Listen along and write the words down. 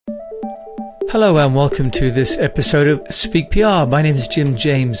Hello and welcome to this episode of Speak PR. My name is Jim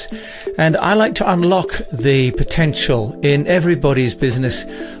James and I like to unlock the potential in everybody's business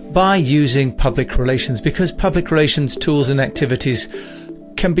by using public relations, because public relations tools and activities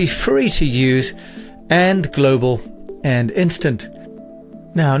can be free to use and global and instant.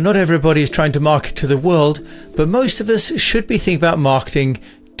 Now, not everybody is trying to market to the world, but most of us should be thinking about marketing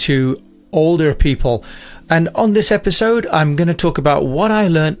to older people. And on this episode, I'm going to talk about what I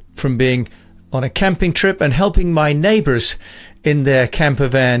learned from being on a camping trip and helping my neighbors in their camper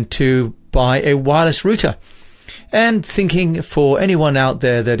van to buy a wireless router, and thinking for anyone out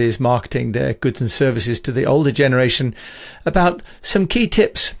there that is marketing their goods and services to the older generation about some key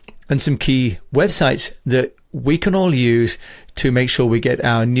tips and some key websites that we can all use to make sure we get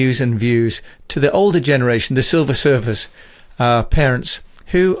our news and views to the older generation, the silver surfers, our parents,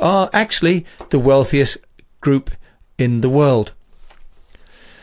 who are actually the wealthiest group in the world.